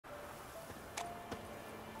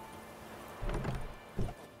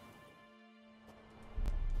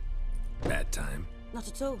bad time. Not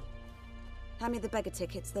at all. Hand me the beggar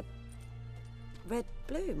tickets, the... Red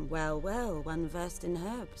bloom. Well, well, one versed in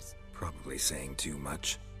herbs. Probably saying too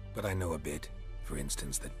much, but I know a bit. For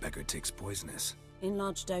instance, that beggar tick's poisonous. In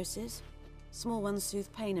large doses. Small ones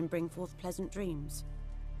soothe pain and bring forth pleasant dreams.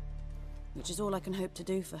 Which is all I can hope to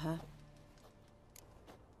do for her.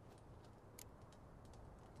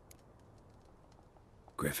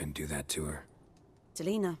 Griffin do that to her? To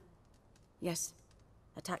Lena. Yes.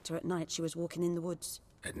 Attacked her at night. She was walking in the woods.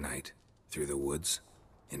 At night? Through the woods?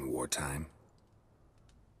 In wartime?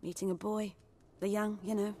 Meeting a boy. The young,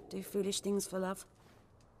 you know, do foolish things for love.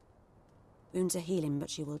 Wounds are healing, but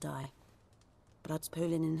she will die. Blood's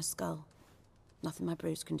pooling in her skull. Nothing my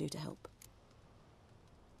brews can do to help.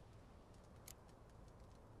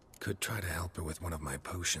 Could try to help her with one of my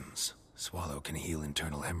potions. Swallow can heal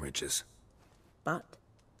internal hemorrhages. But?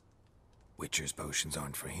 Witcher's potions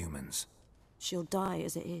aren't for humans. She'll die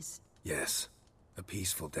as it is. Yes. A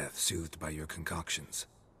peaceful death soothed by your concoctions.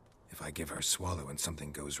 If I give her Swallow and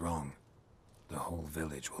something goes wrong, the whole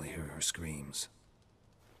village will hear her screams.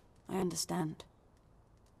 I understand.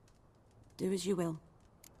 Do as you will.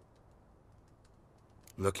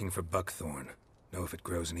 Looking for buckthorn. Know if it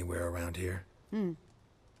grows anywhere around here?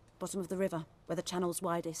 Bottom of the river, where the channel's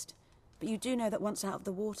widest. But you do know that once out of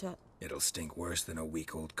the water... It'll stink worse than a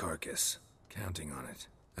week-old carcass. Counting on it.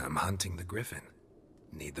 I'm hunting the Griffin.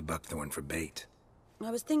 Need the buckthorn for bait.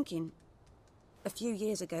 I was thinking... A few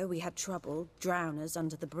years ago we had trouble, drowners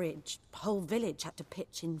under the bridge. Whole village had to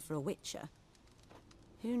pitch in for a witcher.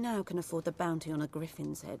 Who now can afford the bounty on a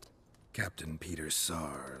griffin's head? Captain Peter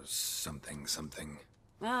Sars, something.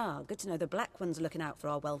 Ah, good to know the Black One's looking out for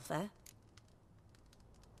our welfare.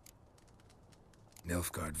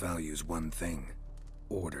 Nilfgaard values one thing.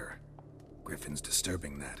 Order. Griffin's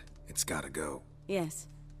disturbing that. It's gotta go. Yes.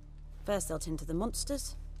 First they'll tend to the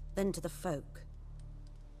monsters, then to the folk.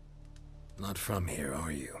 Not from here,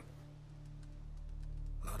 are you?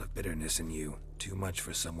 A lot of bitterness in you. Too much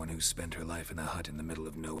for someone who spent her life in a hut in the middle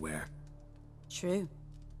of nowhere. True.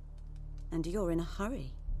 And you're in a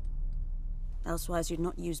hurry. Elsewise you'd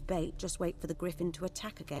not use bait, just wait for the Griffin to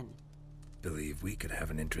attack again. Believe we could have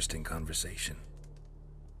an interesting conversation.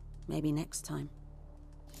 Maybe next time.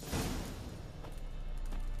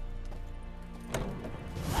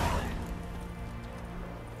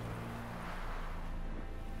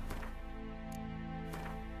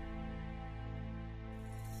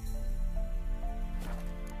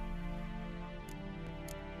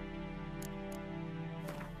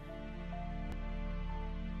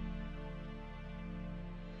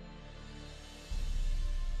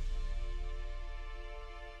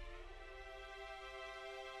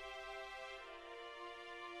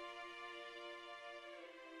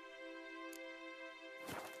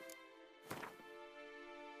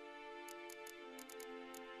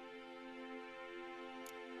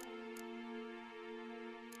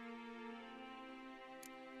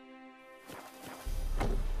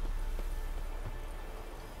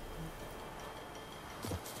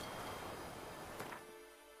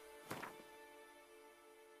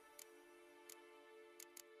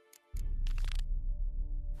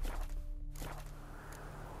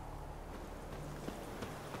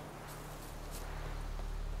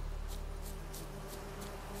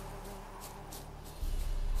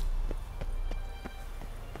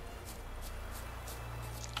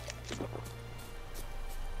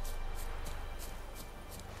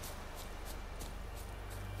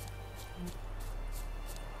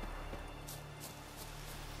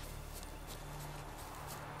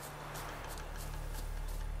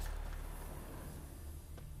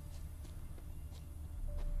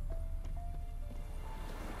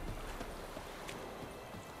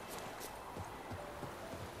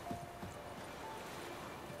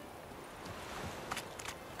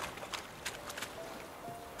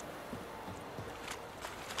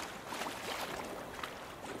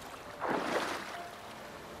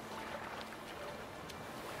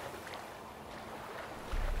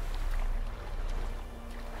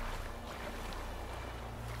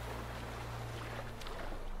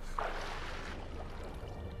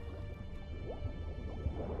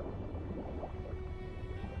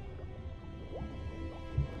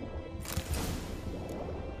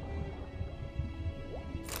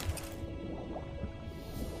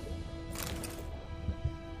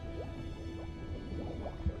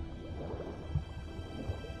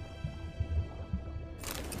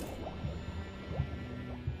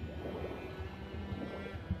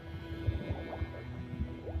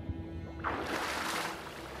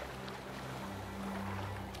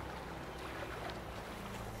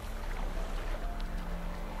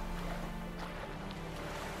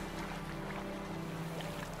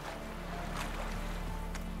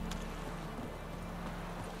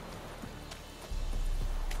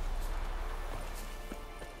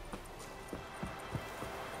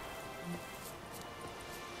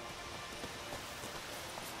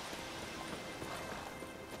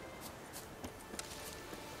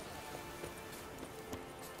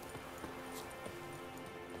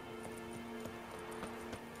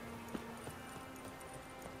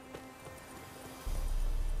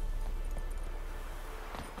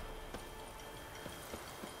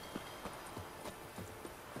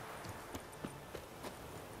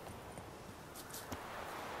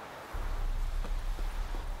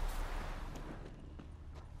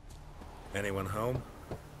 Anyone home?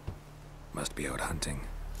 Must be out hunting.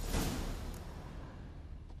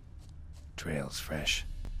 Trail's fresh.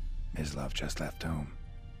 Mislav just left home.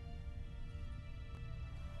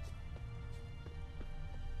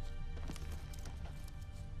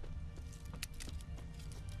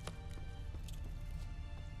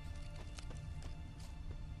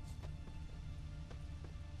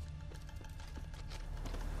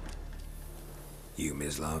 You,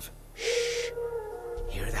 Mislav? Shh!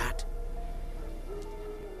 Hear that?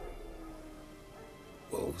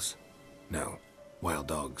 Wolves? No. Wild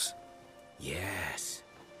dogs. Yes.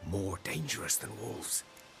 More dangerous than wolves.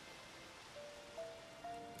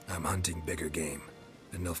 I'm hunting bigger game.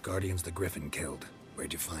 The Nilfgaardians the Griffin killed.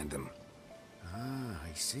 Where'd you find them? Ah,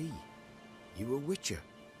 I see. You a witcher.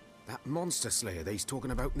 That monster slayer they's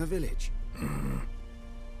talking about in the village. Mm-hmm.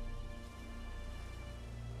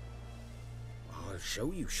 I'll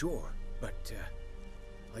show you, sure. But,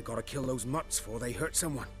 I gotta kill those mutts before they hurt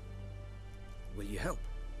someone. Will you help?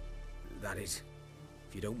 That is,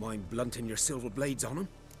 if you don't mind blunting your silver blades on them.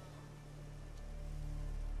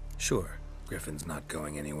 Sure. Griffin's not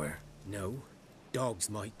going anywhere. No. Dogs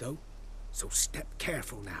might, though. So step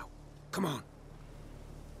careful now. Come on.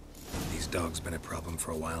 These dogs been a problem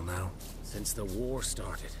for a while now? Since the war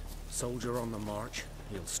started. Soldier on the march.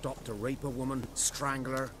 He'll stop to rape a woman,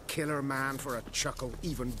 strangle her, kill her man for a chuckle,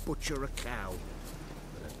 even butcher a cow.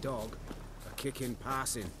 But a dog, a kick in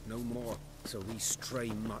passing, no more. So these stray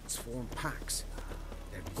mutts form packs.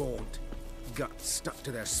 They're gaunt, guts stuck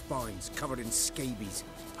to their spines, covered in scabies.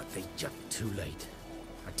 But they just too late.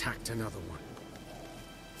 Attacked another one.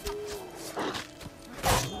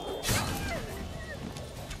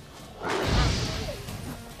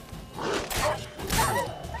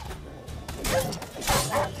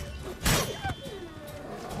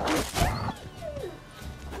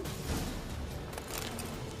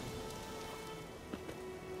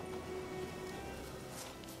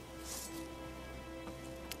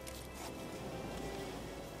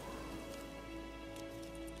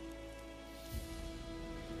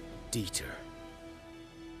 Dieter.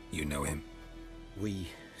 You know him? We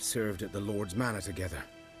served at the Lord's Manor together,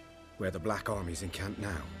 where the Black Army's encamped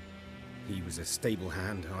now. He was a stable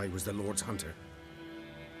hand, I was the Lord's hunter.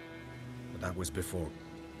 But that was before...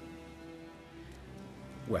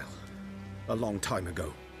 well, a long time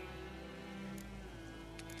ago.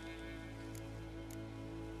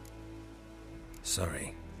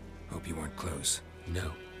 Sorry. Hope you weren't close.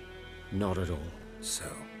 No, not at all. So,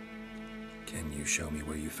 can you show me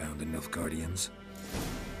where you found the Nilfgaardians?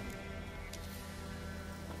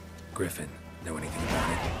 Griffin, know anything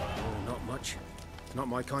about it? Oh, not much. Not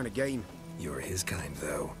my kind of game. You're his kind,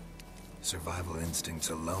 though. Survival instincts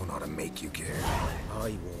alone ought to make you care.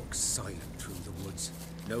 I walk silent through the woods.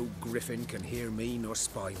 No Griffin can hear me nor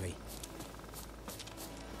spy me.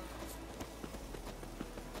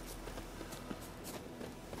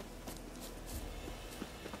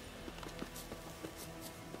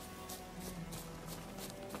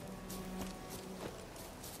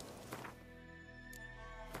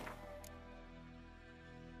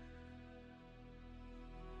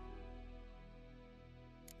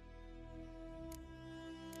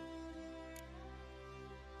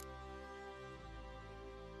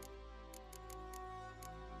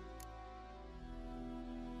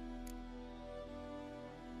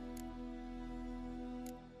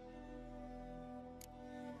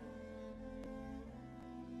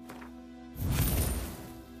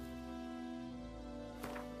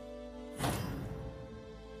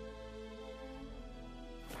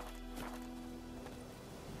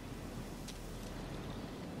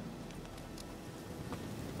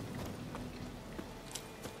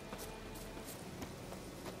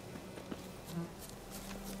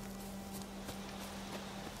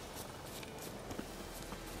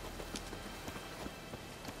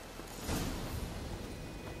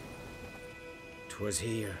 Was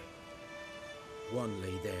here. One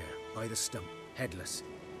lay there, by the stump, headless.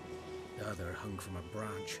 The other hung from a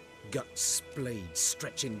branch, guts splayed,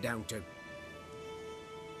 stretching down to...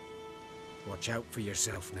 Watch out for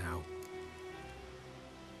yourself now.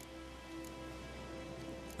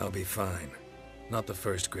 I'll be fine. Not the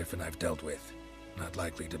first Griffin I've dealt with. Not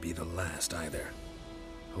likely to be the last either.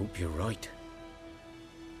 Hope you're right.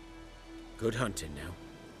 Good hunting now.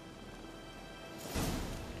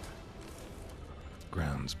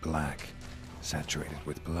 Ground's black, saturated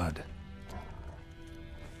with blood.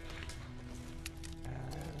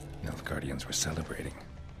 Nilfgaardians were celebrating.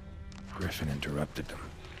 Griffin interrupted them.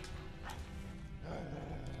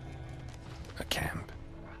 A camp.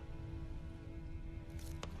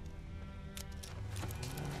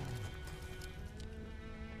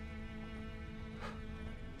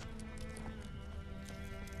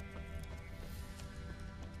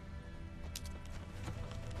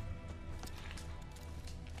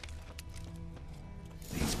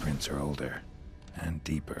 Footprints are older. And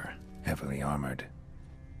deeper. Heavily armored.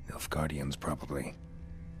 Nilfgaardians, probably.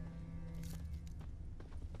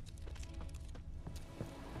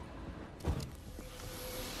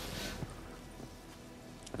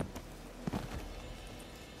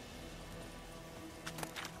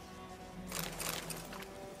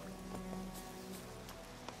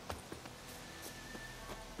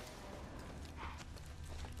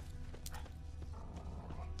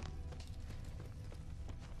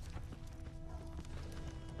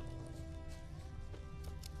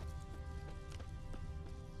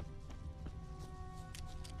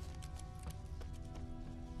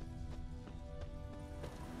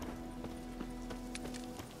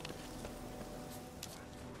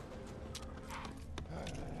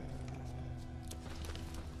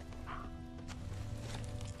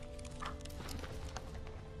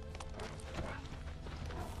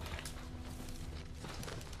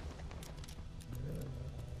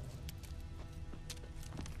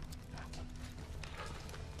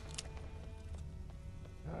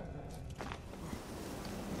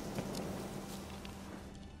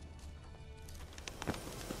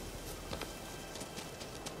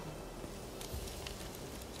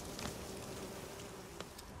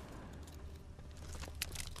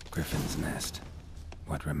 Griffin's nest.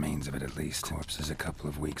 What remains of it, at least. Corpse is a couple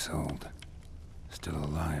of weeks old. Still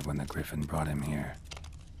alive when the Griffin brought him here.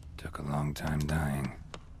 Took a long time dying.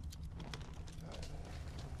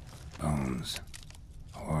 Bones.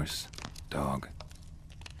 Horse. Dog.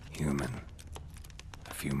 Human.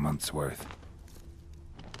 A few months' worth.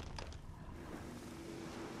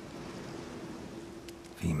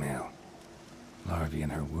 Female. Larvae in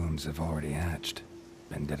her wounds have already hatched.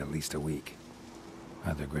 Been dead at least a week.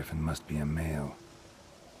 Other Griffin must be a male.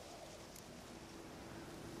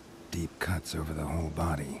 Deep cuts over the whole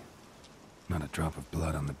body. Not a drop of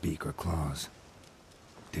blood on the beak or claws.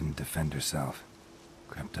 Didn't defend herself.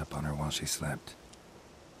 Crept up on her while she slept.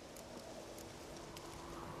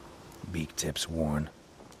 Beak tips worn.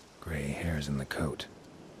 Gray hairs in the coat.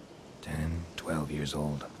 10, 12 years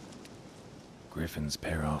old. Griffins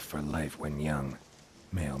pair off for life when young.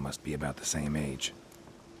 Male must be about the same age.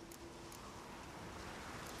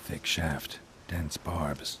 Thick shaft, dense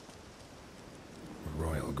barbs.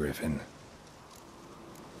 Royal Griffin.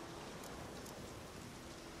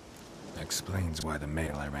 Explains why the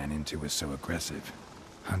male I ran into was so aggressive.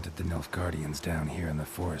 Hunted the Nilfgaardians down here in the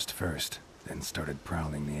forest first, then started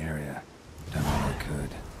prowling the area. Done all I could.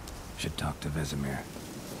 Should talk to Vesemir.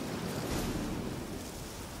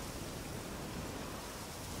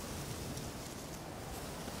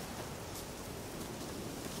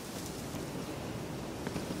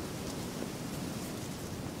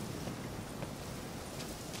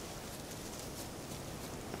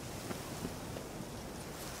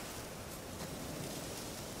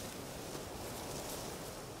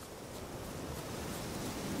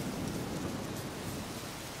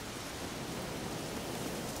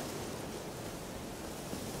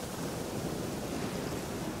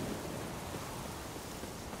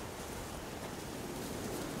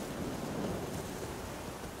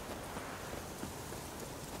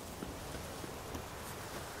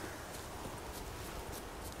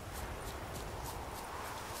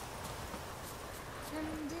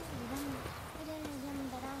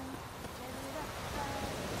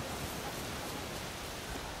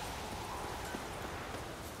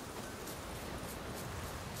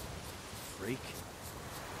 Freak.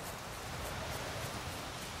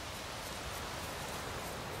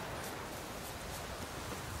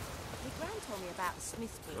 Your gran told me about the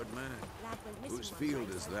Smith field. Good man. Lad went missing Whose one field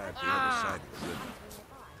day, is so that? I- The other side of the river.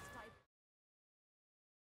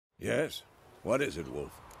 Yes? What is it,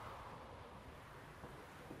 Wolf?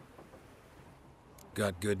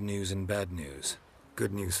 Got good news and bad news.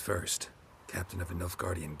 Good news first. Captain of the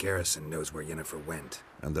Nilfgaardian garrison knows where Yennefer went.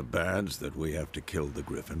 And the bad's that we have to kill the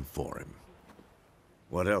Griffin for him.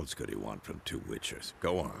 What else could he want from two witches?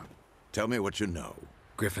 Go on. Tell me what you know.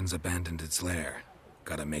 Griffin's abandoned its lair.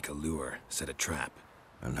 Gotta make a lure, set a trap.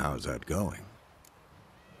 And how's that going?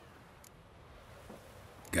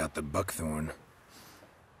 Got the buckthorn.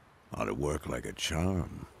 Ought to work like a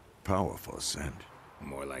charm. Powerful scent.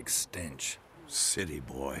 More like stench. City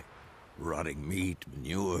boy. Rotting meat,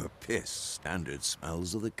 manure, piss. Standard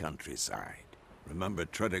smells of the countryside. Remember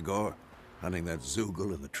Tredegor? Hunting that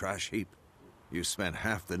Zoogle in the trash heap? You spent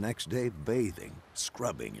half the next day bathing,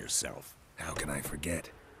 scrubbing yourself. How can I forget?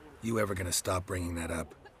 You ever gonna stop bringing that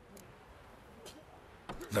up?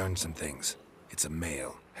 Learned some things. It's a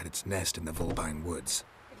male, had its nest in the Volbine woods.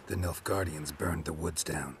 The Nilfgaardians burned the woods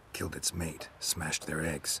down, killed its mate, smashed their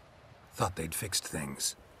eggs. Thought they'd fixed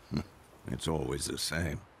things. It's always the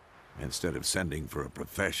same. Instead of sending for a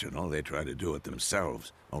professional, they try to do it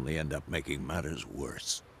themselves, only end up making matters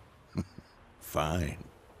worse. Fine.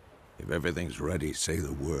 If everything's ready, say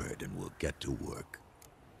the word and we'll get to work.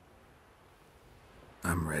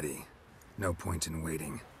 I'm ready. No point in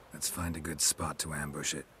waiting. Let's find a good spot to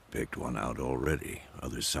ambush it. Picked one out already,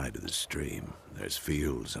 other side of the stream. There's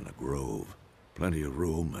fields and a grove. Plenty of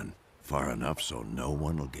room and far enough so no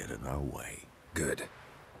one will get in our way. Good.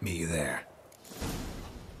 Meet you there.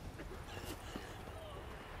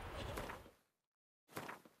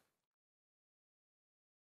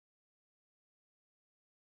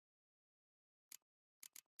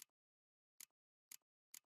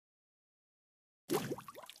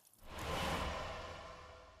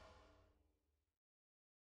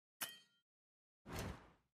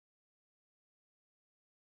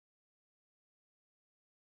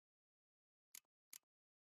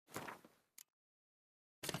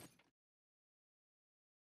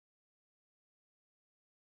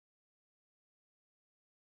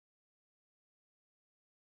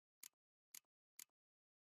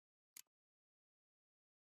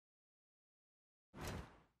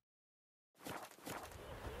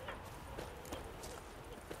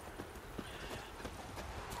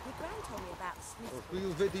 Your gran told me about Smith. Qui io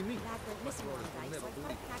vedi mi. Lad went missing one day, so I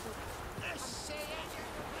kind of haggled.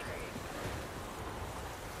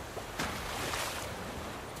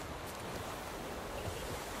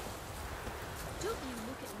 Don't you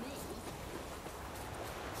look at me.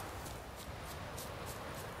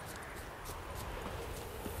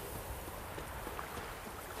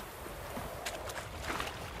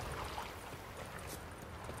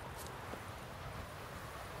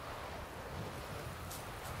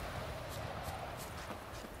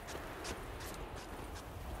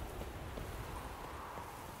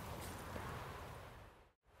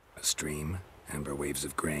 A stream, amber waves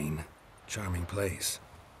of grain. Charming place.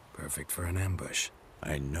 Perfect for an ambush.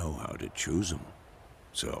 I know how to choose 'em.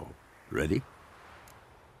 So, ready?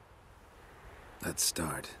 Let's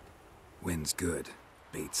start. Wind's good.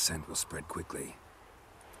 Bait's scent will spread quickly.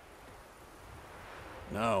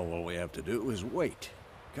 Now all we have to do is wait.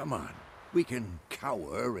 Come on. We can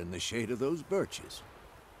cower in the shade of those birches.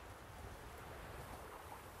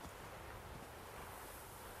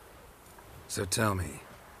 So tell me,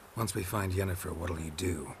 once we find Yennefer, what'll you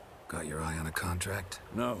do? Got your eye on a contract?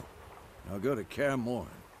 No. I'll go to Kaer Morhen.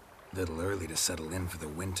 Little early to settle in for the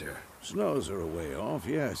winter. Snows are a way off,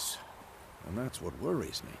 yes. And that's what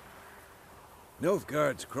worries me.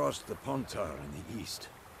 Nilfgaard's crossed the Pontar in the east.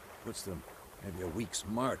 Puts them maybe a week's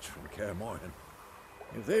march from Kaer Morhen.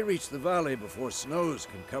 If they reach the valley before snows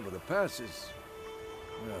can cover the passes,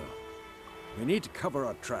 well, we need to cover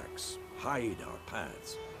our tracks, hide our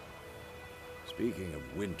paths. Speaking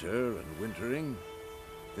of winter and wintering,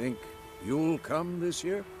 think you'll come this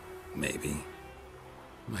year? Maybe.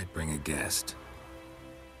 Might bring a guest.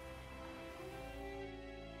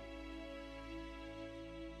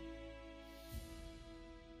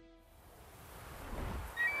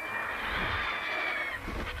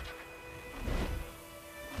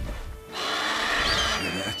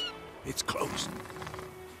 Hear that? It's close.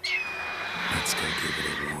 Let's go give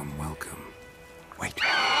it a warm welcome. Wait.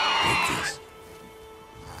 Take this.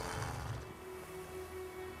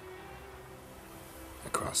 A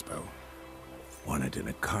crossbow. Won it in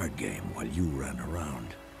a card game while you ran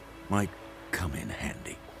around. Might come in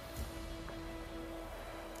handy.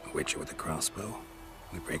 A witcher with a crossbow?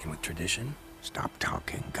 We breaking with tradition? Stop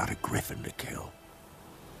talking. Got a Griffin to kill.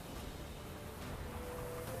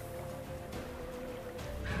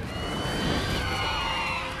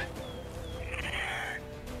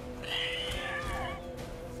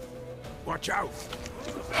 Watch out!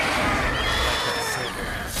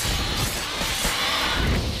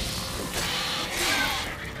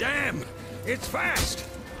 Damn! It's fast!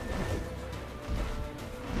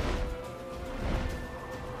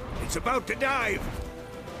 It's about to dive!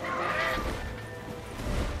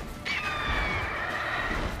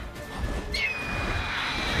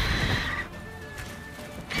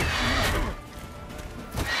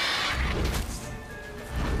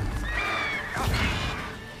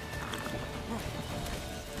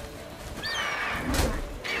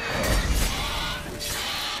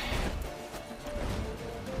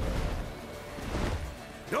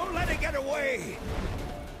 Don't let it get away!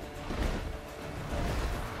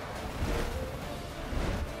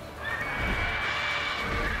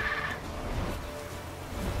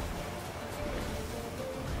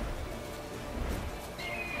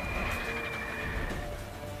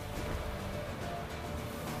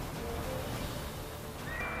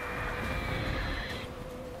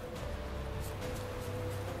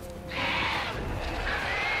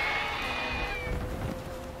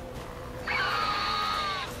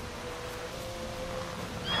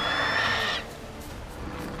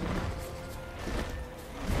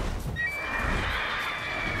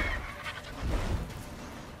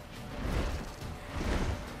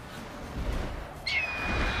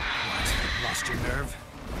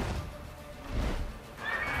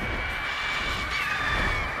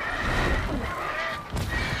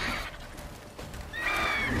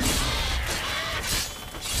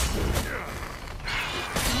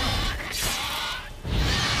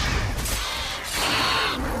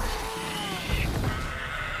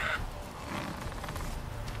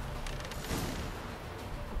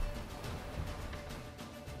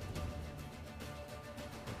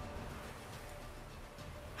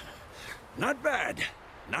 Not bad.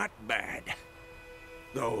 Not bad.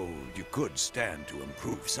 Though you could stand to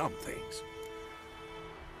improve some things.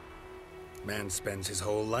 Man spends his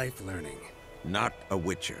whole life learning. Not a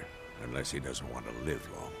witcher, unless he doesn't want to live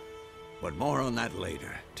long. But more on that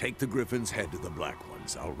later. Take the Griffin's head to the Black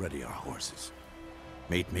Ones. I'll ready our horses.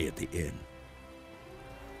 Meet me at the inn.